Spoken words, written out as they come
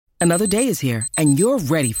Another day is here, and you're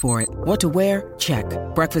ready for it. What to wear? Check.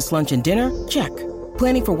 Breakfast, lunch, and dinner? Check.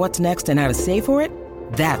 Planning for what's next and how to save for it?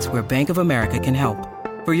 That's where Bank of America can help.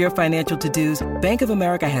 For your financial to-dos, Bank of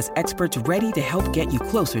America has experts ready to help get you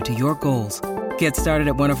closer to your goals. Get started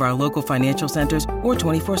at one of our local financial centers or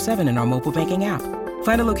 24/7 in our mobile banking app.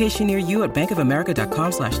 Find a location near you at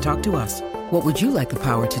bankofamerica.com/talktous. What would you like the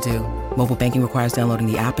power to do? Mobile banking requires downloading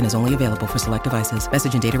the app and is only available for select devices.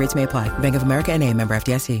 Message and data rates may apply. Bank of America N.A., member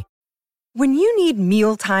FDIC. When you need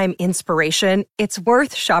mealtime inspiration, it's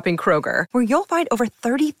worth shopping Kroger, where you'll find over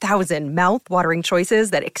 30,000 mouth-watering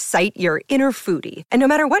choices that excite your inner foodie. And no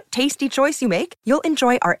matter what tasty choice you make, you'll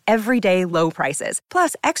enjoy our everyday low prices,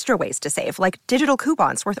 plus extra ways to save, like digital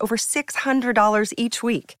coupons worth over $600 each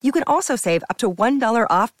week. You can also save up to $1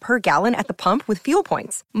 off per gallon at the pump with fuel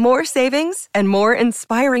points. More savings and more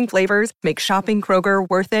inspiring flavors make shopping Kroger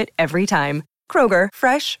worth it every time. Kroger,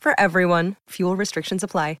 fresh for everyone. Fuel restrictions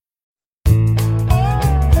apply.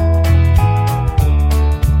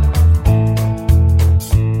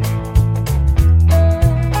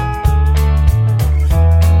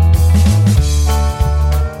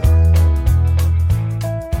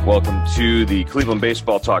 Welcome to the Cleveland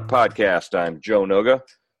Baseball Talk podcast. I'm Joe Noga,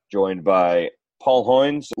 joined by Paul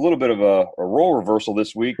Hoynes. A little bit of a role reversal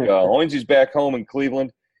this week. Hoynes back home in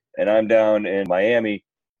Cleveland, and I'm down in Miami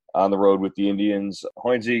on the road with the Indians.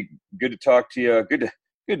 Hoynes, good to talk to you. Good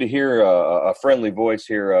to hear a friendly voice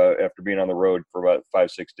here after being on the road for about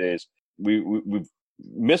 5-6 days. We've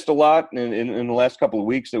missed a lot in the last couple of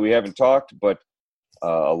weeks that we haven't talked, but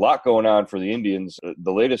a lot going on for the Indians.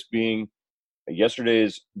 The latest being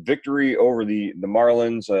yesterday's victory over the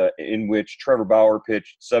Marlins, in which Trevor Bauer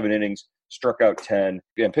pitched 7 innings, struck out 10,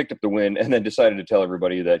 and picked up the win, and then decided to tell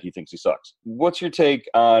everybody that he thinks he sucks. What's your take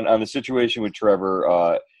on the situation with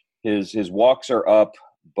Trevor? His walks are up,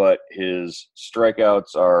 but his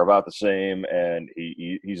strikeouts are about the same, and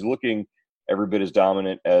he's looking every bit as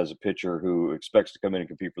dominant as a pitcher who expects to come in and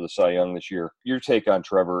compete for the Cy Young this year. Your take on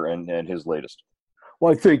Trevor and his latest?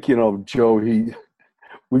 Well, I think, Joe,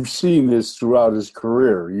 we've seen this throughout his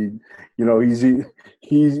career.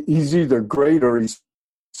 He's either great or he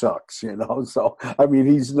sucks. So I mean,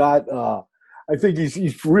 he's not. I think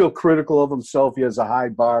he's real critical of himself. He has a high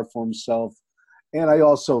bar for himself, and I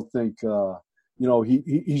also think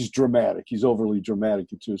he's dramatic. He's overly dramatic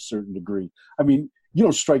to a certain degree. I mean, you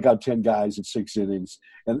don't strike out 10 guys in 6 innings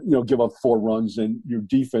and give up 4 runs, and your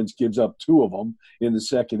defense gives up 2 of them in the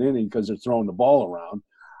second inning because they're throwing the ball around,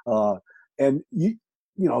 and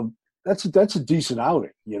that's a decent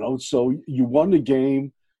outing, So you won the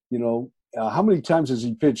game, how many times has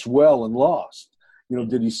he pitched well and lost?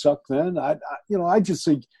 Did he suck then? I just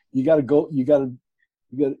think you got to go. You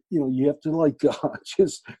have to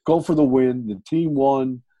just go for the win. The team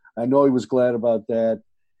won. I know he was glad about that.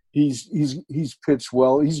 He's pitched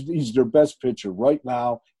well. He's their best pitcher right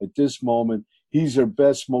now at this moment. He's their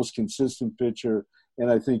best, most consistent pitcher,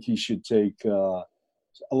 and I think he should take a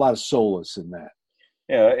lot of solace in that.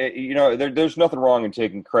 Yeah, there's nothing wrong in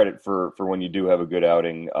taking credit for when you do have a good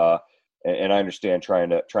outing, and I understand trying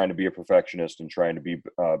to be a perfectionist and trying to be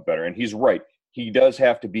better. And he's right; he does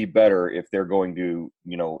have to be better if they're going to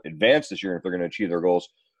advance this year. If they're going to achieve their goals,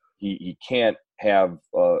 he can't have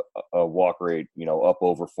a walk rate up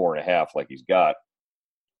over 4.5 like he's got.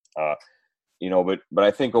 But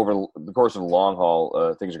I think over the course of the long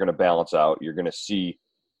haul, things are going to balance out. You're going to see,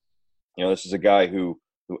 this is a guy who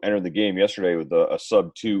entered the game yesterday with a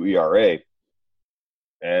sub-2 ERA,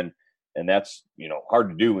 and that's hard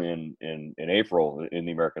to do in April in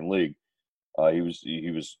the American League. He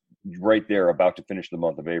was right there, about to finish the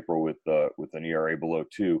month of April with an ERA below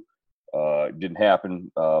 2. Didn't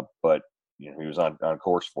happen, but he was on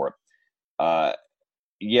course for it.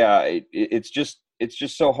 It's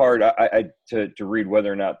just so hard to read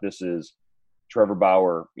whether or not this is Trevor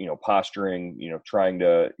Bauer, posturing, trying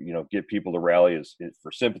to, get people to rally is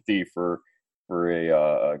for sympathy for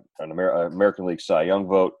an American League Cy Young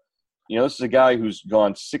vote. This is a guy who's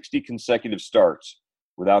gone 60 consecutive starts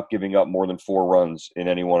without giving up more than 4 runs in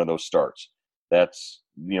any one of those starts. That's,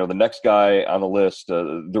 the next guy on the list,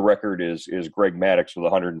 the record is Greg Maddux with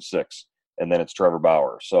 106, and then it's Trevor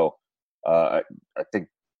Bauer. So I think,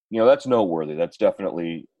 that's noteworthy. That's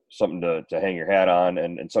definitely something to hang your hat on,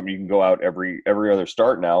 and something you can go out every other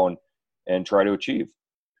start now and try to achieve.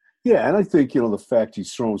 Yeah, and I think, the fact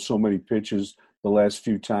he's thrown so many pitches the last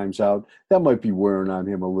few times out, that might be wearing on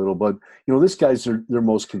him a little. But, this guy's their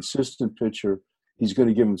most consistent pitcher. He's going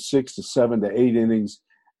to give him 6 to 7 to 8 innings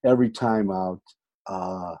every time out.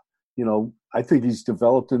 I think he's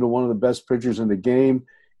developed into one of the best pitchers in the game.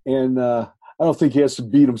 And I don't think he has to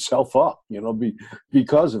beat himself up,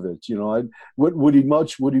 because of it. Would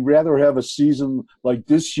he rather have a season like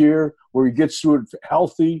this year where he gets through it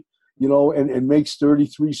healthy, and makes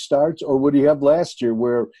 33 starts, or would he have last year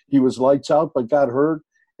where he was lights out but got hurt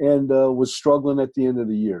and was struggling at the end of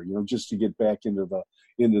the year, just to get back into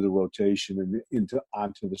the rotation and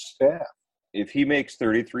onto the staff? If he makes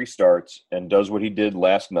 33 starts and does what he did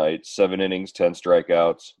last night, 7 innings, 10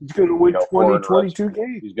 strikeouts, he's going to win 22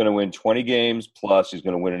 games. He's going to win 20 games plus. He's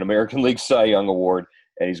going to win an American League Cy Young Award,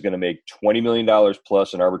 and he's going to make $20 million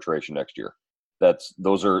plus in arbitration next year.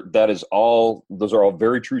 Those are all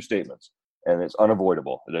very true statements, and it's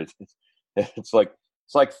unavoidable. It's like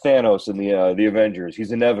Thanos in the Avengers.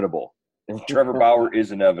 He's inevitable. And Trevor Bauer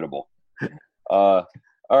is inevitable.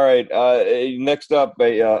 All right, next up,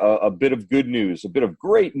 a bit of good news, a bit of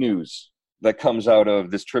great news that comes out of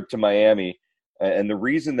this trip to Miami. And the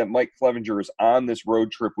reason that Mike Clevinger is on this road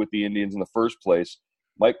trip with the Indians in the first place,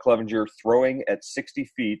 Mike Clevinger throwing at 60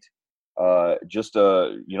 feet,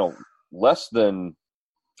 less than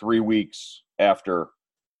 3 weeks after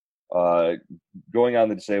going on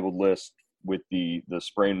the disabled list with the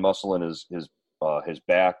sprained muscle in his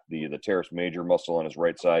back, the teres major muscle on his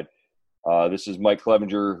right side. This is Mike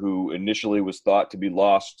Clevinger, who initially was thought to be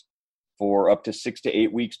lost for up to 6 to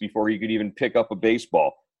 8 weeks before he could even pick up a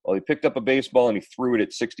baseball. Well, he picked up a baseball and he threw it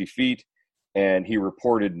at 60 feet, and he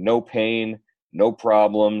reported no pain, no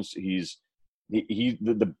problems.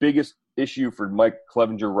 The biggest issue for Mike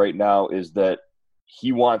Clevinger right now is that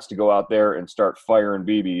he wants to go out there and start firing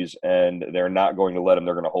BBs, and they're not going to let him.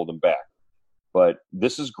 They're going to hold him back. But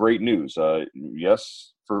this is great news.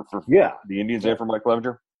 Yes, for the Indians and for Mike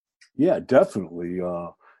Clevinger. Yeah, definitely.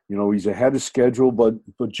 He's ahead of schedule, but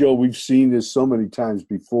Joe, we've seen this so many times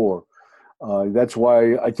before. That's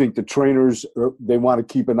why I think the trainers, they want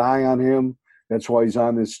to keep an eye on him. That's why he's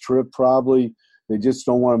on this trip probably. They just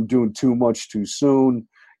don't want him doing too much too soon.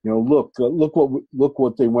 Look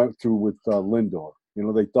what they went through with Lindor.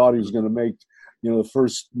 They thought he was going to make, the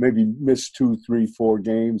first maybe miss 2, 3, 4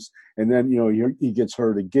 games, and then, he gets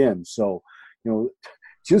hurt again. So,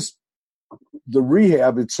 just the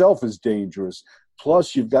rehab itself is dangerous.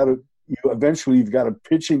 Plus, you've got to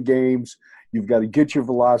pitch in games. You've got to get your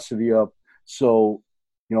velocity up. So,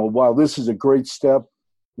 while this is a great step,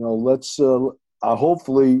 let's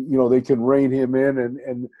hopefully, they can rein him in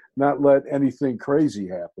and not let anything crazy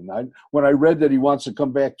happen. When I read that he wants to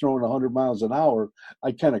come back throwing 100 miles an hour,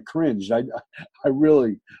 I kind of cringed. I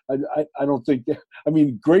don't think that. I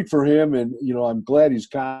mean, great for him, and I'm glad he's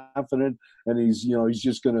confident and he's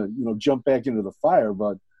just going to jump back into the fire.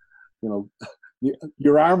 But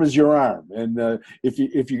your arm is your arm, and if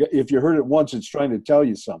you hurt it once, it's trying to tell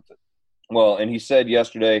you something. Well, and he said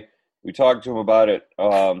yesterday, we talked to him about it.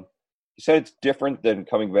 He said it's different than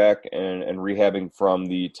coming back and rehabbing from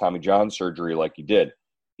the Tommy John surgery like he did.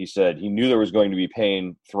 He said he knew there was going to be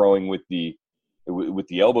pain throwing with the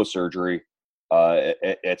elbow surgery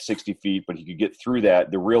at 60 feet, but he could get through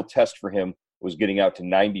that. The real test for him was getting out to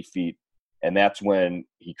 90 feet, and that's when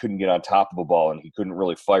he couldn't get on top of a ball and he couldn't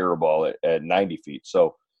really fire a ball at 90 feet.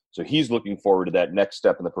 So he's looking forward to that next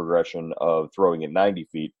step in the progression of throwing at 90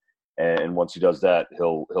 feet. And once he does that,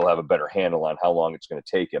 he'll have a better handle on how long it's going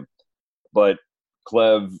to take him. But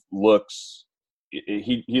Clev looks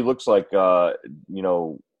he looks like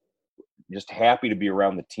just happy to be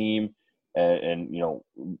around the team, and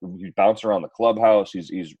he's bouncing around the clubhouse.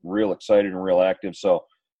 He's real excited and real active. So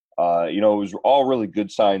it was all really good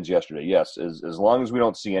signs yesterday. Yes, as long as we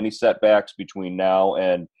don't see any setbacks between now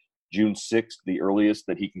and June 6th, the earliest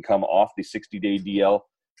that he can come off the 60-day DL.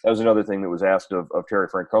 That was another thing that was asked of Terry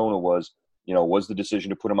Francona was the decision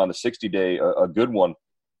to put him on the 60-day a good one?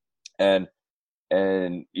 And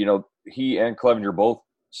he and Clevinger both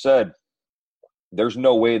said there's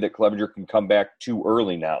no way that Clevinger can come back too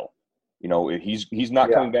early now. He's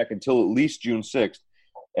not coming back until at least June 6th.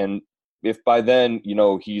 And if by then,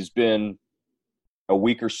 he's been a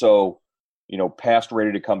week or so, past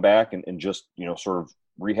ready to come back and just, sort of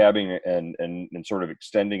rehabbing and sort of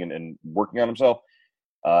extending and working on himself,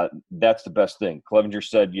 that's the best thing. Clevinger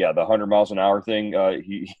said, the 100 miles an hour thing,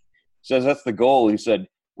 he says that's the goal. He said,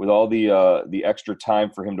 with all the extra time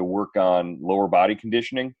for him to work on lower body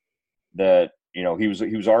conditioning, that he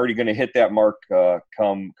was already going to hit that mark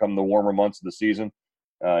come the warmer months of the season.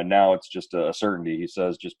 Now it's just a certainty. He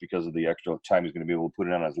says just because of the extra time he's going to be able to put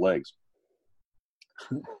it on his legs.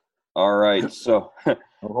 All right, so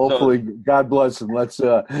hopefully, God bless him. Let's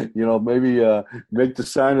maybe make the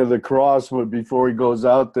sign of the cross before he goes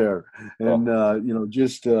out there, and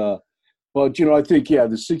But, I think,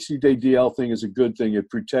 the 60-day DL thing is a good thing. It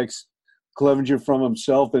protects Clevinger from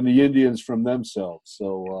himself and the Indians from themselves.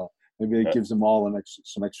 So maybe it gives them all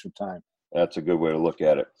some extra time. That's a good way to look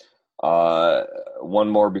at it. One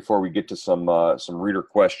more before we get to some reader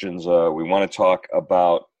questions. We want to talk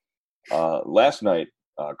about last night,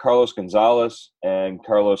 Carlos Gonzalez and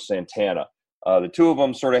Carlos Santana. The two of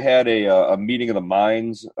them sort of had a meeting of the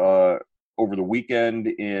minds over the weekend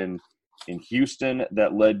in Houston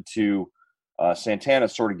that led to Santana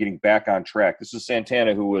sort of getting back on track. This is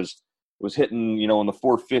Santana who was hitting, in the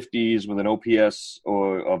 450s with an OPS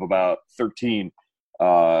of about 13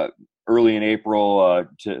 early in April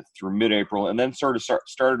through mid-April, and then sort of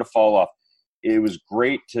started to fall off. It was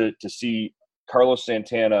great to see Carlos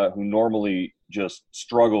Santana, who normally just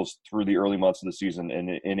struggles through the early months of the season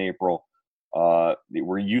in April.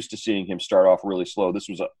 We're used to seeing him start off really slow. This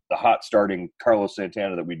was the hot starting Carlos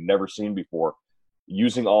Santana that we'd never seen before,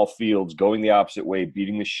 using all fields, going the opposite way,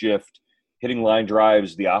 beating the shift, hitting line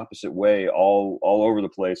drives the opposite way, all over the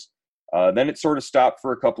place. Then it sort of stopped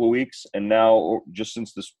for a couple of weeks, and now just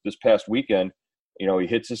since this past weekend, he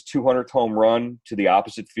hits his 200th home run to the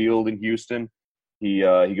opposite field in Houston. He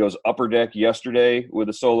goes upper deck yesterday with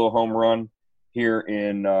a solo home run here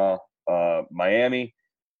in Miami,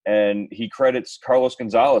 and he credits Carlos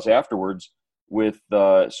Gonzalez afterwards with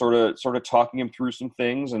sort of talking him through some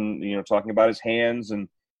things, and talking about his hands and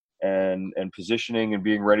positioning and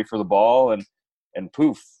being ready for the ball, and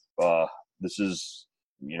poof, this is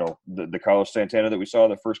the Carlos Santana that we saw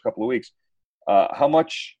the first couple of weeks. How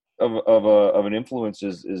much of an influence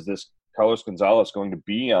is this Carlos Gonzalez going to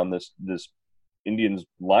be on this Indians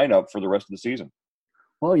lineup for the rest of the season?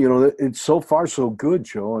 Well, it's so far so good,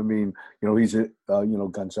 Joe. I mean, he's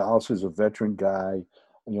Gonzalez is a veteran guy.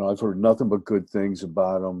 I've heard nothing but good things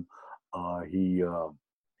about him. I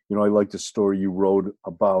like the story you wrote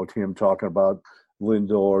about him talking about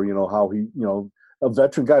Lindor, how he, a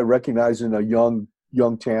veteran guy recognizing a young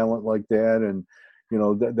talent like that. And,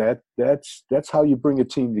 that's how you bring a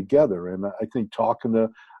team together. And I think talking to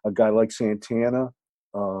a guy like Santana,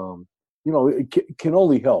 it can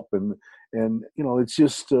only help. And it's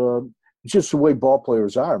just the way ball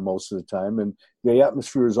players are most of the time. And the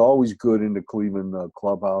atmosphere is always good in the Cleveland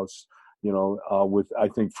clubhouse. With I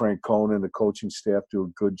think Frank Cohn and the coaching staff do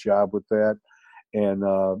a good job with that. And,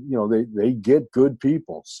 they get good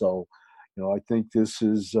people. So, I think this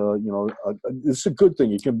is, this is a good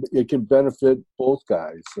thing. It can benefit both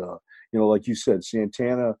guys. Like you said,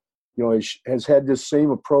 Santana, has had this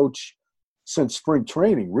same approach since spring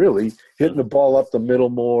training, really, hitting the ball up the middle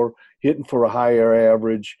more, hitting for a higher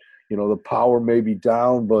average. The power may be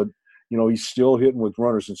down, but, he's still hitting with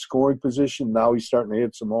runners in scoring position. Now he's starting to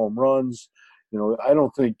hit some home runs. I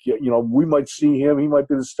don't think, we might see him. He might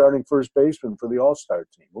be the starting first baseman for the All-Star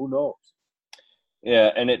team. Who knows?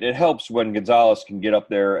 Yeah, and it helps when Gonzalez can get up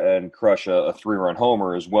there and crush a 3-run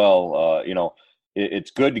homer as well.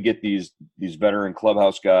 It's good to get these veteran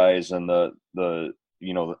clubhouse guys and the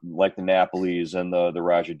like the Napolis and the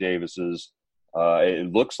Raja Davises.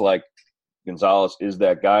 It looks like Gonzalez is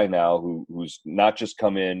that guy now who's not just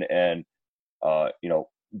come in and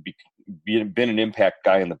been an impact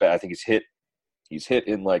guy in the bat. I think he's hit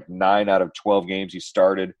in like 9 out of 12 games he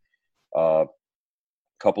started.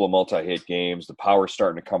 Couple of multi-hit games. The power's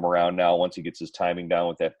starting to come around now once he gets his timing down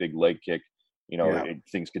with that big leg kick.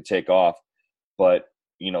 Things could take off. But,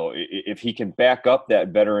 if he can back up that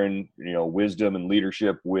veteran, wisdom and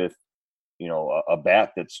leadership with, a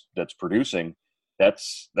bat that's producing,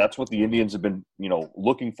 that's what the Indians have been,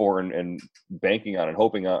 looking for and banking on and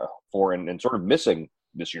hoping for and sort of missing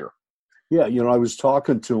this year. Yeah, I was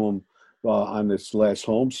talking to him on this last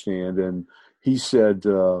homestand, and he said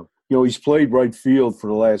he's played right field for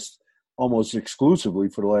the last almost exclusively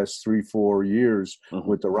for the last 3-4 years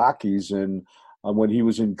with the Rockies. And when he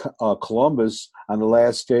was in Columbus on the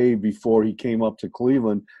last day before he came up to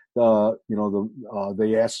Cleveland,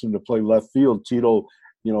 they asked him to play left field. Tito,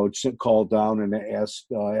 called down and asked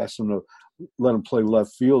him to let him play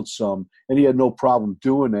left field some, and he had no problem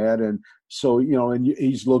doing that. And so, and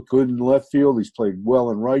he's looked good in left field. He's played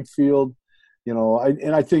well in right field.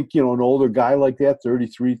 I think, an older guy like that,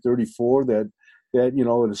 33, 34, that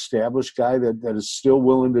an established guy that is still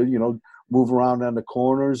willing to, move around on the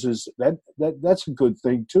corners that's a good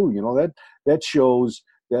thing too. That shows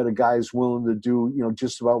that a guy is willing to do,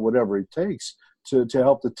 just about whatever it takes to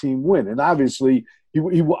help the team win. And obviously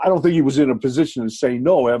I don't think he was in a position to say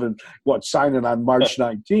no, signing on March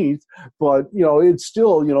 19th, but, it's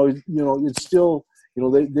still,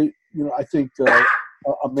 I think,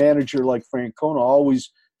 a manager like Francona always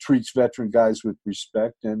treats veteran guys with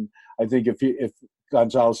respect. And I think if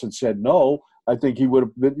Gonzalez had said no, I think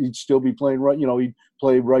he'd still be playing right. He'd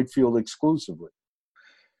play right field exclusively.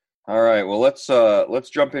 All right. Well, let's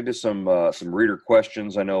jump into some reader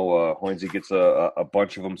questions. I know Hoynesy gets a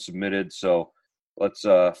bunch of them submitted, so let's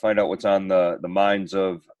find out what's on the minds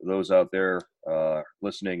of those out there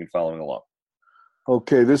listening and following along.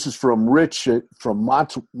 Okay, this is from Rich from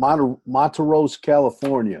Monterose,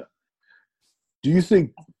 California. Do you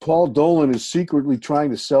think Paul Dolan is secretly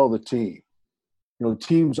trying to sell the team?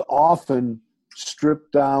 Teams often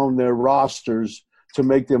strip down their rosters to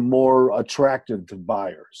make them more attractive to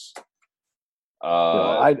buyers.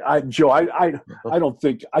 Joe, I don't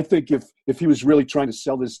think. I think if he was really trying to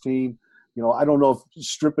sell this team, I don't know if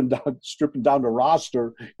stripping down the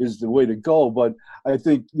roster is the way to go, but I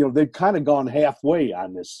think they've kind of gone halfway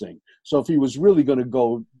on this thing. So if he was really going to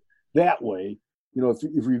go that way, if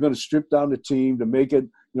you're going to strip down the team to make it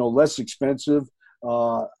less expensive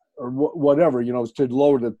or whatever, to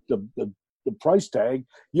lower the price tag,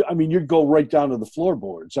 you'd go right down to the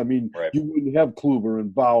floorboards. Right. You wouldn't have Kluber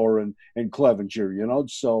and Bauer and Clevinger,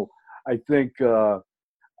 So I think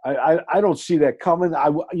I don't see that coming. I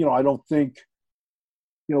don't think,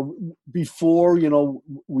 before,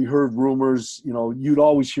 we heard rumors, you'd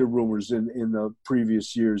always hear rumors in the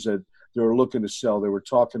previous years that they were looking to sell. They were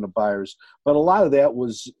talking to buyers. But a lot of that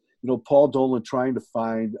was, Paul Dolan trying to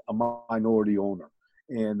find a minority owner.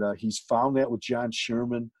 And he's found that with John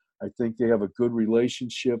Sherman. I think they have a good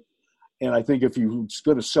relationship. And I think if he was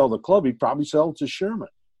going to sell the club, he'd probably sell it to Sherman.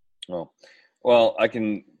 Oh, well, I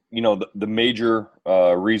can, the major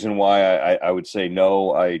reason why I would say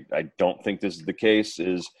no, I don't think this is the case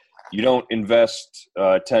is you don't invest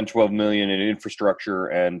 10, 12 million in infrastructure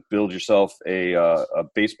and build yourself a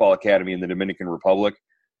baseball academy in the Dominican Republic,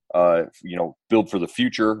 build for the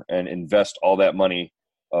future and invest all that money,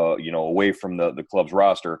 away from the club's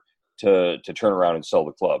roster to turn around and sell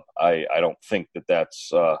the club. I don't think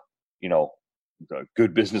that's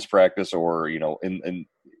good business practice or in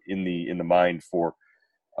the mind for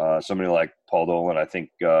somebody like Paul Dolan. I think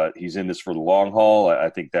he's in this for the long haul. I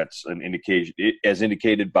think that's an indication, as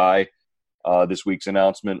indicated by this week's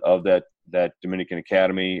announcement of that Dominican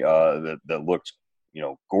Academy that looks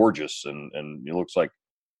gorgeous and it looks like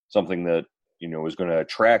something that is going to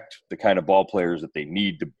attract the kind of ball players that they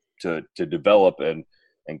need to develop and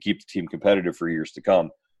keep the team competitive for years to come.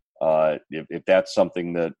 If that's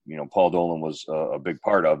something that Paul Dolan was a big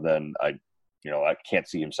part of, then I can't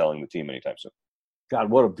see him selling the team anytime soon. God,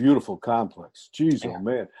 what a beautiful complex! Jeez, yeah. Oh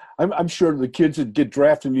man, I'm sure the kids that get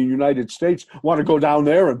drafted in the United States want to go down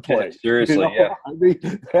there and play. Yeah, seriously,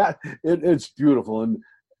 yeah. It's beautiful, and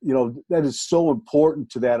that is so important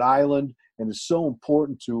to that island, and it's so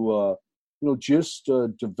important to just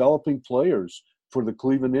developing players for the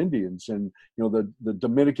Cleveland Indians. And the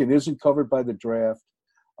Dominican isn't covered by the draft.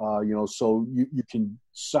 So you can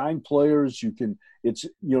sign players. You can,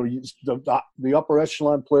 the upper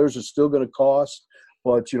echelon players are still going to cost,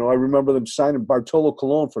 but I remember them signing Bartolo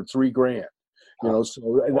Colon for $3,000. So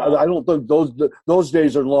wow. I don't think those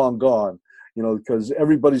days are long gone. Because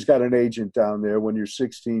everybody's got an agent down there when you're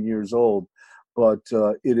 16 years old. But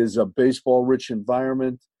it is a baseball-rich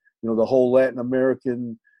environment. The whole Latin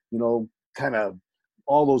American, kind of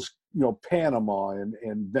all those, Panama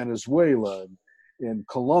and Venezuela and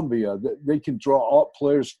Colombia, they can draw up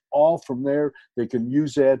players all from there. They can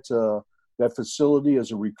use that facility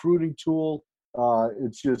as a recruiting tool.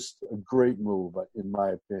 It's just a great move, in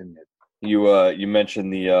my opinion. You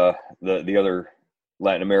mentioned the other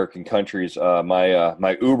Latin American countries.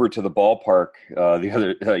 My Uber to the ballpark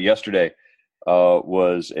yesterday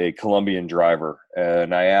was a Colombian driver,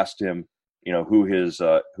 and I asked him, who his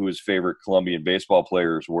favorite Colombian baseball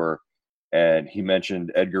players were, and he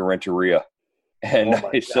mentioned Edgar Renteria. And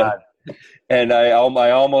I said, and I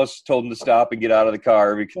almost told him to stop and get out of the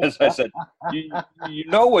car because I said, you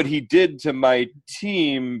know what he did to my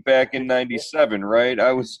team back in '97, right?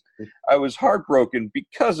 I was heartbroken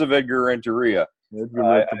because of Edgar Renteria.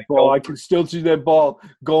 I can still see that ball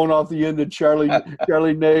going off the end of Charlie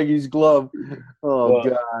Nagy's glove.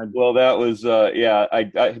 God. Well, that was I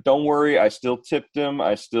don't worry. I still tipped him.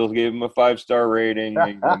 I still gave him a 5-star rating.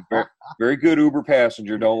 Very, very good Uber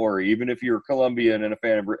passenger. Don't worry. Even if you're Colombian and a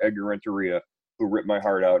fan of Edgar Renteria, who ripped my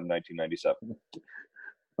heart out in 1997.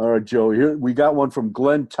 All right, Joe. Here we got one from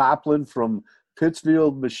Glenn Toplin from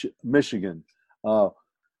Pittsfield, Michigan. Would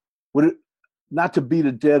it? Not to beat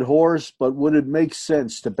a dead horse, but would it make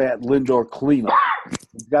sense to bat Lindor cleanup?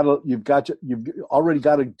 You've already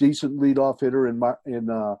got a decent leadoff hitter in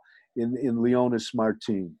Leonis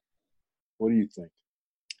Martin. What do you think?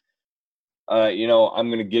 I'm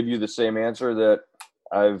going to give you the same answer that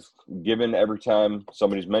I've given every time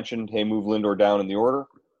somebody's mentioned, hey, move Lindor down in the order.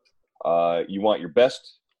 You want your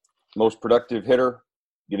best, most productive hitter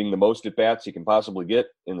getting the most at-bats he can possibly get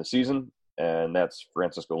in the season, and that's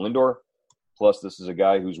Francisco Lindor. Plus, this is a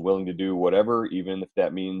guy who's willing to do whatever, even if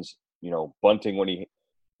that means, bunting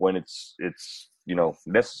when it's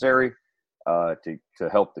necessary to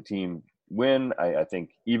help the team win. I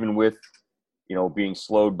think even with, being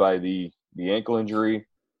slowed by the ankle injury,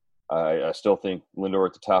 I still think Lindor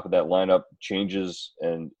at the top of that lineup changes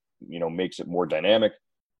and, makes it more dynamic.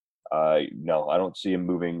 No, I don't see him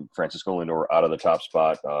moving Francisco Lindor out of the top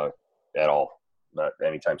spot at all, not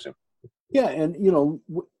anytime soon. Yeah, and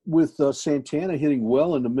with Santana hitting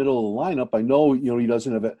well in the middle of the lineup, I know he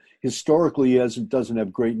doesn't have historically doesn't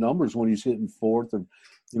have great numbers when he's hitting fourth or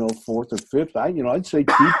fifth. I'd say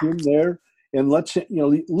keep him there and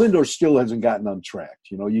Lindor still hasn't gotten on track.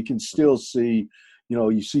 You can still see,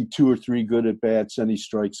 you see 2 or 3 good at bats, and he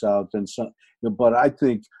strikes out, then some. But I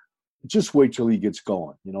think just wait till he gets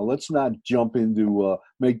going. Let's not jump to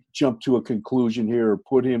a conclusion here or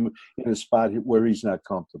put him in a spot where he's not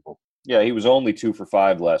comfortable. Yeah, he was only 2 for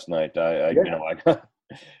 5 last night.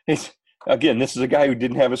 Again, this is a guy who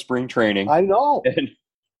didn't have a spring training. I know, and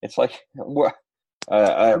it's like, what?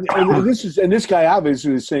 And this guy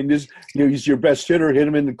obviously is saying this. He's your best hitter. Hit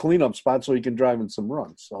him in the cleanup spot so he can drive in some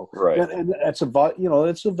runs. So, right, and that's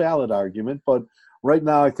a valid argument. But right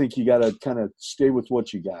now, I think you got to kind of stay with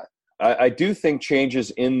what you got. I do think changes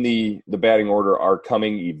in the batting order are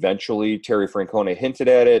coming eventually. Terry Francona hinted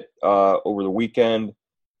at it over the weekend,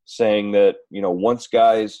 saying that, once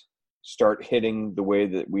guys start hitting the way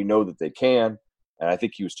that we know that they can, and I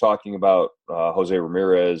think he was talking about Jose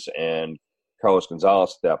Ramirez and Carlos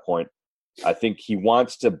Gonzalez at that point, I think he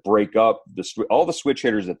wants to break up all the switch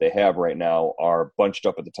hitters that they have right now are bunched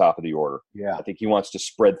up at the top of the order. Yeah, I think he wants to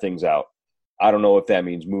spread things out. I don't know if that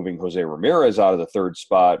means moving Jose Ramirez out of the third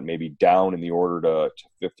spot, maybe down in the order to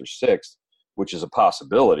fifth or sixth, which is a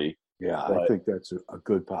possibility. Yeah, I think that's a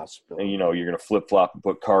good possibility. And, you're going to flip-flop and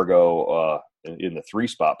put Cargo in the 3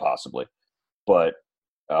 spot possibly. But,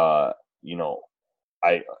 other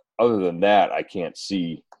than that, I can't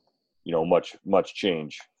see, much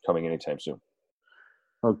change coming anytime soon.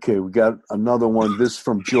 Okay, we got another one. This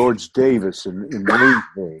from George Davis in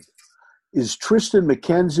Wednesday. Is Tristan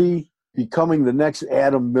McKenzie becoming the next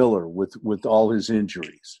Adam Miller with all his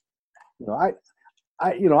injuries? I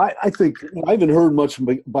think I haven't heard much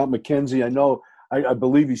about McKenzie. I know, I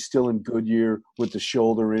believe he's still in Goodyear with the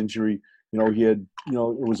shoulder injury. He had, it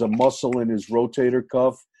was a muscle in his rotator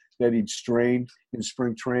cuff that he'd strained in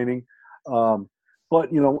spring training. But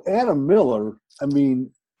Adam Miller,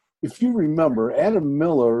 if you remember, Adam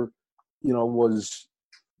Miller,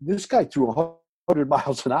 this guy threw 100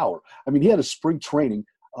 miles an hour. He had a spring training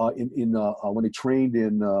when he trained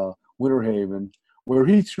in Winter Haven, where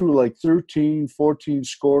he threw like 13, 14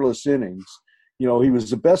 scoreless innings. He was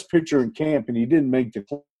the best pitcher in camp, and he didn't make the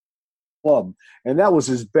club. And that was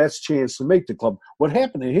his best chance to make the club. What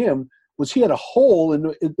happened to him was he had a hole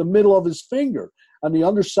in the middle of his finger. On the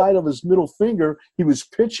underside of his middle finger, he was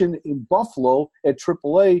pitching in Buffalo at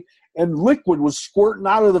AAA, and liquid was squirting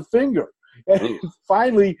out of the finger. And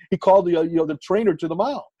finally, he called the trainer to the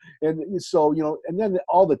mound. And so, and then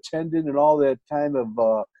all the tendon and all that kind of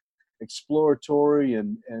exploratory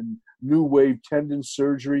and new wave tendon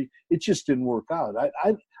surgery, it just didn't work out.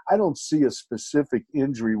 I don't see a specific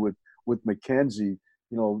injury with McKenzie.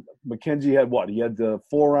 McKenzie had what? He had the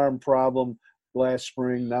forearm problem last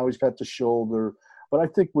spring. Now he's got the shoulder. But I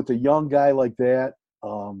think with a young guy like that,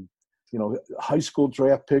 high school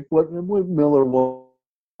draft pick, what Miller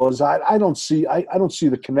was, I don't see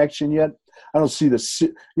the connection yet. I don't see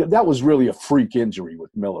that was really a freak injury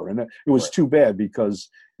with Miller, and it was too bad because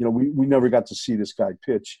we never got to see this guy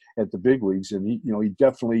pitch at the big leagues, and he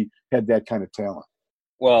definitely had that kind of talent.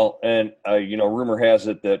 Well, and rumor has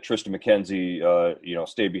it that Tristan McKenzie,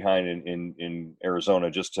 stayed behind in Arizona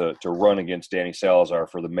just to run against Danny Salazar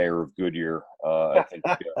for the mayor of Goodyear. I think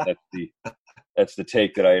that's the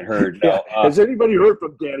take that I had heard. Now, has anybody heard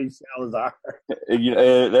from Danny Salazar?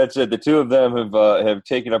 That's it. The two of them have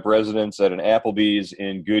taken up residence at an Applebee's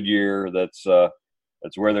in Goodyear. That's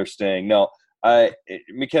where they're staying. No,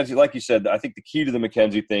 McKenzie, like you said, I think the key to the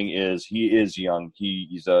McKenzie thing is he is young.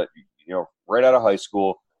 He's right out of high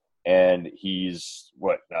school, and he's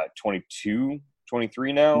 22,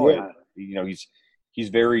 23 now. Yeah. He's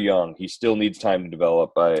very young. He still needs time to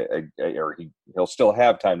develop. He'll still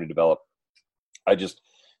have time to develop.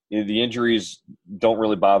 The injuries don't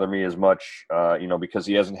really bother me as much, because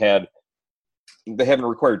they haven't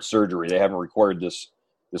required surgery. They haven't required this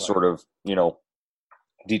sort of,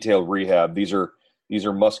 detailed rehab. These are these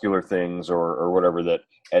are muscular things or whatever, that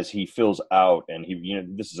as he fills out, and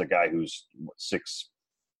this is a guy who's 6'4",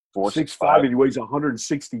 6'5", and he weighs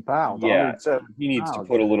 160 pounds. Yeah, 170 he needs pounds. to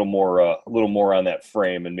put a little more on that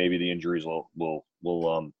frame, and maybe the injuries will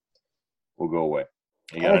go away.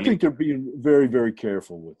 I think they're being very, very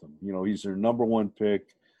careful with him. He's their number one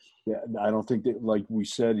pick. Yeah, I don't think that, like we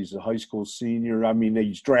said, he's a high school senior. I mean,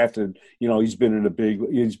 he's drafted. He's been in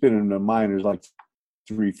the minors like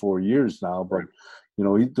 3-4 years now. But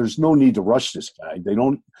there's no need to rush this guy.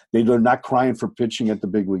 They're not crying for pitching at the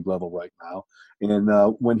big league level right now. And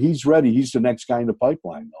when he's ready, he's the next guy in the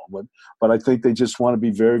pipeline, though. But I think they just want to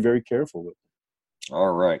be very, very careful with him.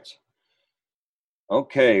 All right.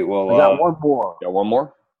 Okay. Well, I got one more. Got one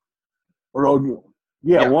more.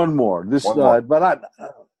 Yeah, one more.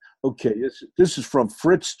 Okay, this is from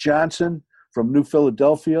Fritz Johnson from New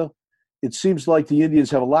Philadelphia. It seems like the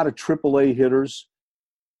Indians have a lot of AAA hitters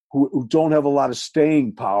who don't have a lot of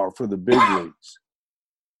staying power for the big leagues.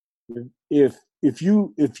 If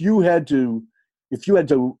you had your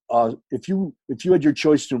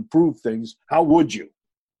choice to improve things, how would you?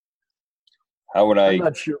 How would I? I'm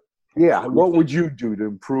not sure. Yeah, what would you do to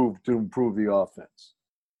improve the offense?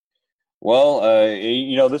 Well,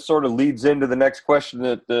 this sort of leads into the next question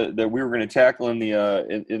that we were going to tackle in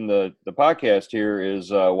the podcast here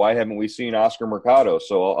is why haven't we seen Oscar Mercado?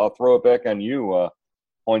 So I'll throw it back on you,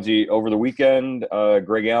 Poinsy. Over the weekend,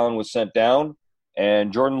 Greg Allen was sent down,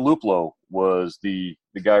 and Jordan Luplow was the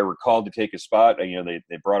guy recalled to take his spot. They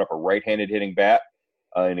brought up a right-handed hitting bat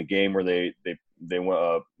in a game where they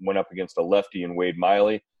went up against a lefty in Wade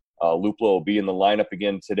Miley. Luplow will be in the lineup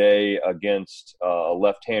again today against a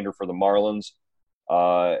left-hander for the Marlins.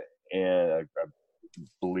 And I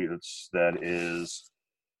believe that is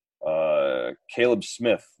Caleb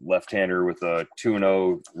Smith, left-hander with a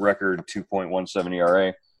 2-0 record, 2.17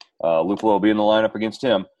 ERA. Luplow will be in the lineup against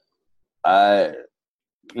him.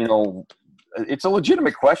 It's a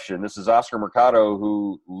legitimate question. This is Oscar Mercado,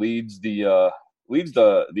 who leads the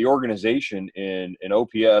organization in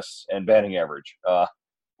OPS and batting average.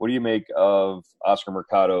 What do you make of Oscar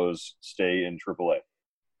Mercado's stay in AAA?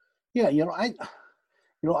 Yeah, I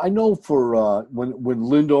know for when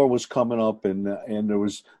Lindor was coming up and there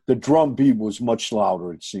was the drum beat was much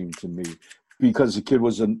louder, it seemed to me, because the kid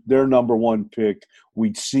was their number one pick.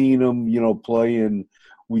 We'd seen him, playing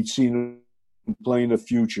the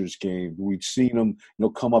futures game. We'd seen him,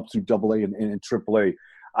 come up through AA and AAA.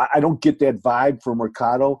 I don't get that vibe from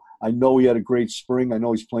Mercado. I know he had a great spring. I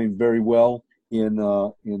know he's playing very well in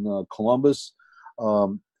Columbus. I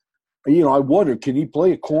wonder, can he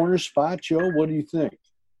play a corner spot, Joe? What do you think?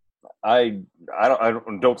 I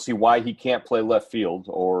don't see why he can't play left field,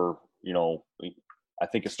 or I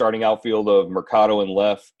think a starting outfield of Mercado in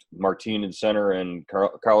left, Martin in center, and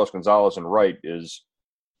Carlos Gonzalez in right is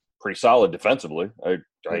pretty solid defensively. I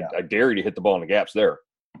dare you to hit the ball in the gaps there.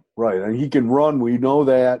 Right, and he can run. We know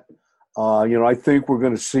that. I think we're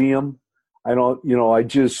going to see him. I don't,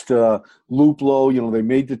 Luplow, they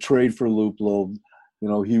made the trade for Luplow.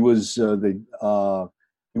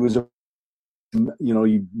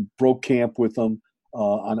 He broke camp with them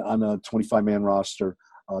on a 25-man roster.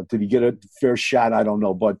 Did he get a fair shot? I don't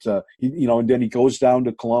know. But, and then he goes down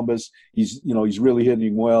to Columbus. He's really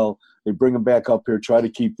hitting well. They bring him back up here, try to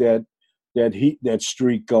keep that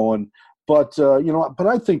streak going. But, but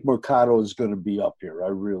I think Mercado is going to be up here. I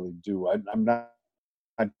really do. I'm not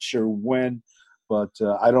sure when, but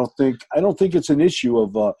I don't think it's an issue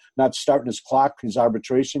of not starting his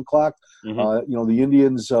arbitration clock. Mm-hmm. The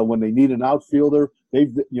Indians, when they need an outfielder, they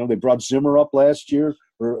brought Zimmer up last year,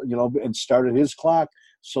 and started his clock.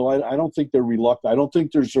 So I don't think they're reluctant. I don't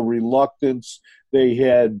think there's a reluctance they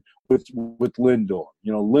had with Lindor.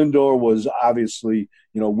 Lindor was obviously,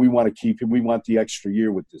 we want to keep him. We want the extra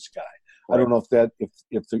year with this guy. Right. I don't know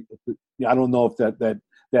if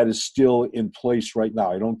that is still in place right now.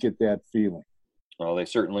 I don't get that feeling. Well, they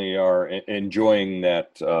certainly are enjoying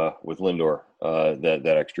that with Lindor, that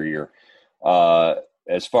extra year.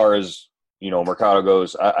 As far as Mercado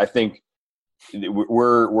goes, I think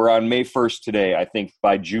we're on May 1st today. I think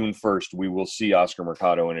by June 1st we will see Oscar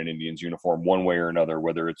Mercado in an Indians uniform one way or another,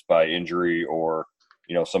 whether it's by injury or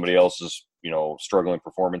somebody else's struggling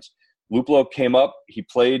performance. Luplow came up. He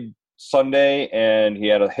played Sunday and he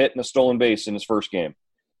had a hit and a stolen base in his first game.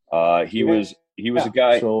 He was a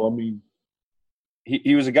guy. So I mean,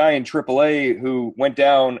 he was a guy in AAA who went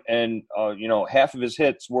down and half of his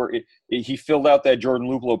hits were he filled out that Jordan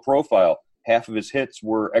Luplow profile. Half of his hits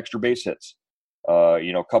were extra base hits.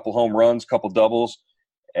 Couple home runs, couple doubles.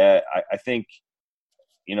 I think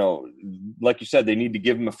like you said, they need to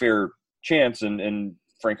give him a fair chance and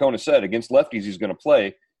Francona said, against lefties he's going to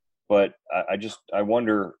play. But I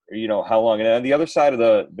wonder, how long. And the other side of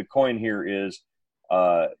the coin here is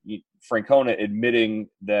Francona admitting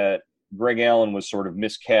that Greg Allen was sort of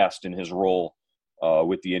miscast in his role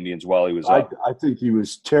with the Indians while he was up. I think he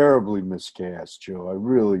was terribly miscast,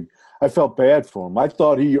 Joe. I felt bad for him. I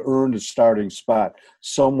thought he earned a starting spot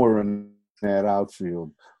somewhere in that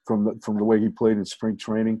outfield from the way he played in spring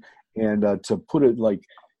training. And to put it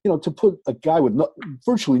to put a guy with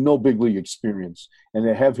virtually no big league experience and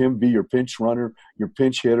to have him be your pinch runner, your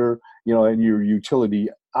pinch hitter, and your utility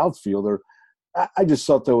outfielder, I just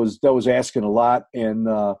thought that was asking a lot. And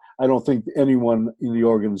I don't think anyone in the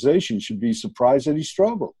organization should be surprised that he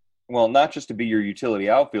struggled. Well, not just to be your utility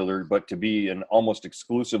outfielder, but to be an almost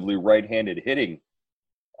exclusively right-handed hitting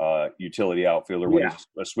utility outfielder when he's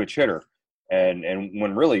a switch hitter. And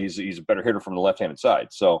when really he's a better hitter from the left-handed side.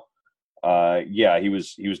 So, he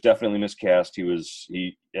was definitely miscast. He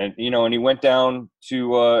went down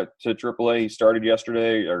to AAA. He started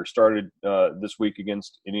yesterday or started this week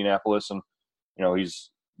against Indianapolis, and he's,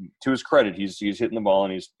 to his credit, he's hitting the ball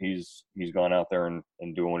and he's gone out there and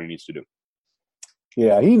doing what he needs to do.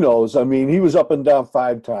 Yeah, he knows. I mean, he was up and down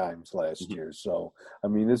 5 times last year. So, I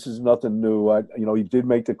mean, this is nothing new. He did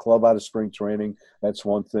make the club out of spring training. That's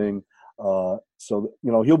one thing. So,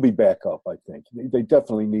 he'll be back up, I think. They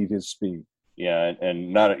definitely need his speed. Yeah,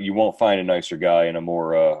 and you won't find a nicer guy and a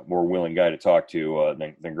more willing guy to talk to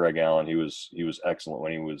than Greg Allen. He was excellent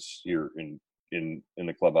when he was here in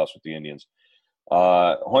the clubhouse with the Indians.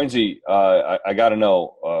 Hoynesy, I got to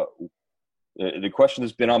know, the question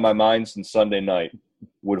that's been on my mind since Sunday night: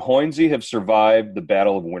 would Hoynesy have survived the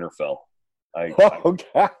Battle of Winterfell?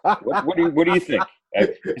 What do you think?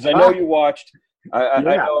 Because I know you watched. I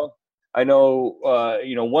know.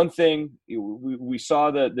 One thing we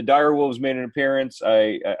saw the dire wolves made an appearance.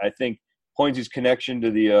 I think Hoynesy's connection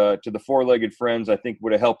to the four-legged friends, I think,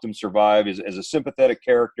 would have helped him survive as a sympathetic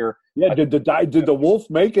character. Yeah, did the wolf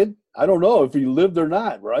make it? I don't know if he lived or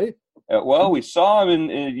not. Right. Well, we saw him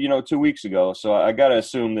in 2 weeks ago, so I got to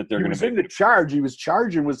assume that they're going to. He was in the charge. He was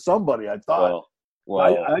charging with somebody. I thought.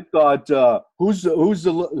 Well, I thought who's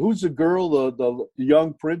the girl, the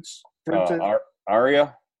young princess?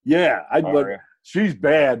 Arya. Yeah, but she's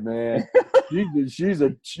bad, man. she's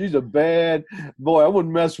a bad boy. I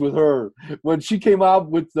wouldn't mess with her. When she came out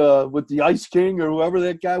with the Ice King or whoever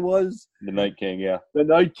that guy was, the Night King, yeah, the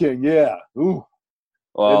Night King, yeah. Ooh,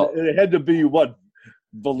 well, and it had to be what,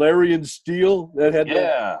 Valerian steel that had.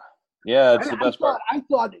 Yeah, it's the best part. I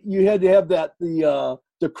thought you had to have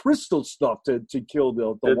the crystal stuff to kill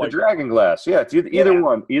the dragon glass. Yeah, it's either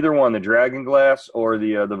one, the dragon glass or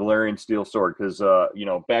the Valerian steel sword. Because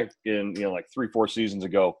back in like 3-4 seasons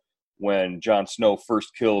ago, when Jon Snow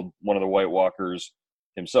first killed one of the White Walkers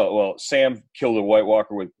himself. Well, Sam killed a White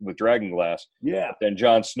Walker with dragon glass. Yeah. But then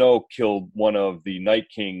Jon Snow killed one of the Night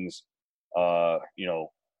King's,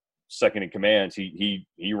 second in commands.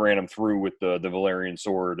 He ran him through with the Valerian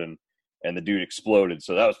sword, and the dude exploded.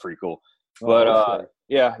 So that was pretty cool. But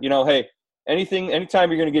yeah, hey, anytime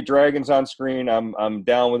you're going to get dragons on screen, I'm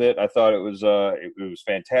down with it. I thought it was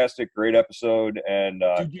fantastic, great episode. And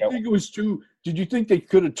did you think it was too? Did you think they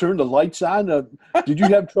could have turned the lights on? Did you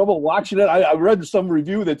have trouble watching it? I read some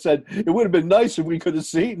review that said it would have been nice if we could have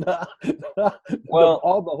seen the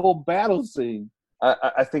whole battle scene.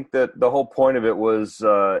 I think that the whole point of it was,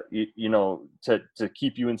 to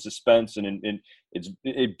keep you in suspense, and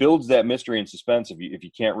it builds that mystery and suspense if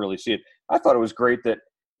you can't really see it. I thought it was great that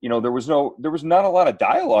there was not a lot of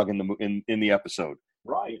dialogue in the episode.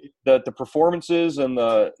 Right. The performances and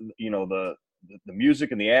the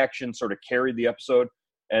music and the action sort of carried the episode,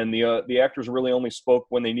 and the actors really only spoke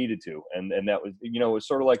when they needed to, and that was it was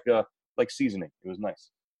sort of like seasoning. It was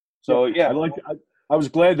nice. So yeah, I was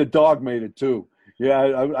glad the dog made it too.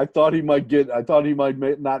 Yeah, I thought he might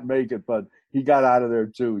not make it, but he got out of there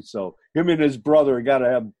too. So him and his brother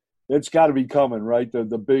it's got to be coming, right?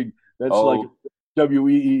 The big like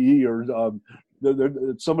WEEE or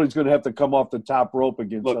somebody's going to have to come off the top rope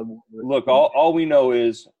against. Look, all we know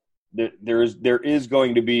is that there is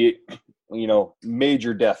going to be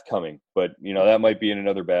major death coming, but that might be in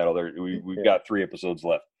another battle. We've got 3 episodes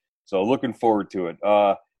left, so looking forward to it.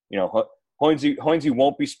 Hoynesy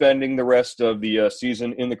won't be spending the rest of the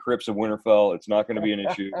season in the crypts of Winterfell. It's not going to be an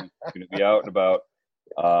issue. He's going to be out and about.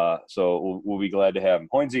 So we'll be glad to have him.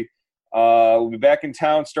 Hoynesy, we'll be back in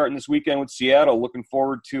town starting this weekend with Seattle. Looking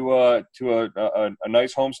forward to a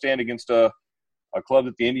nice homestand against a club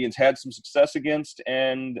that the Indians had some success against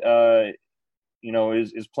and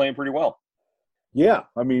is playing pretty well. Yeah,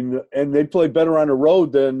 I mean, and they play better on the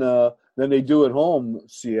road than they do at home,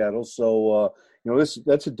 Seattle. So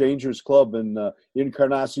that's a dangerous club, and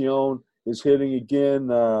Encarnacion is hitting again.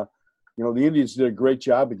 The Indians did a great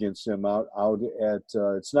job against them out at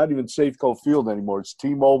it's not even Safeco Field anymore. It's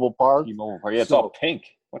T-Mobile Park. T-Mobile Park. Yeah, it's all pink.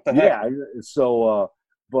 What the heck? Yeah. So,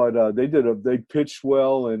 but they pitched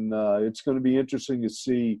well, and it's going to be interesting to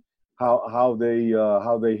see how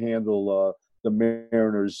they handle the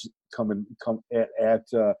Mariners come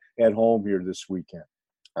at home here this weekend.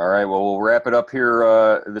 All right. Well, we'll wrap it up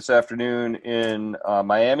here this afternoon in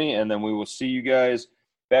Miami, and then we will see you guys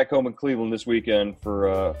back home in Cleveland this weekend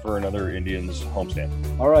for another Indians homestand.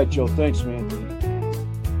 All right, Joe. Thanks, man.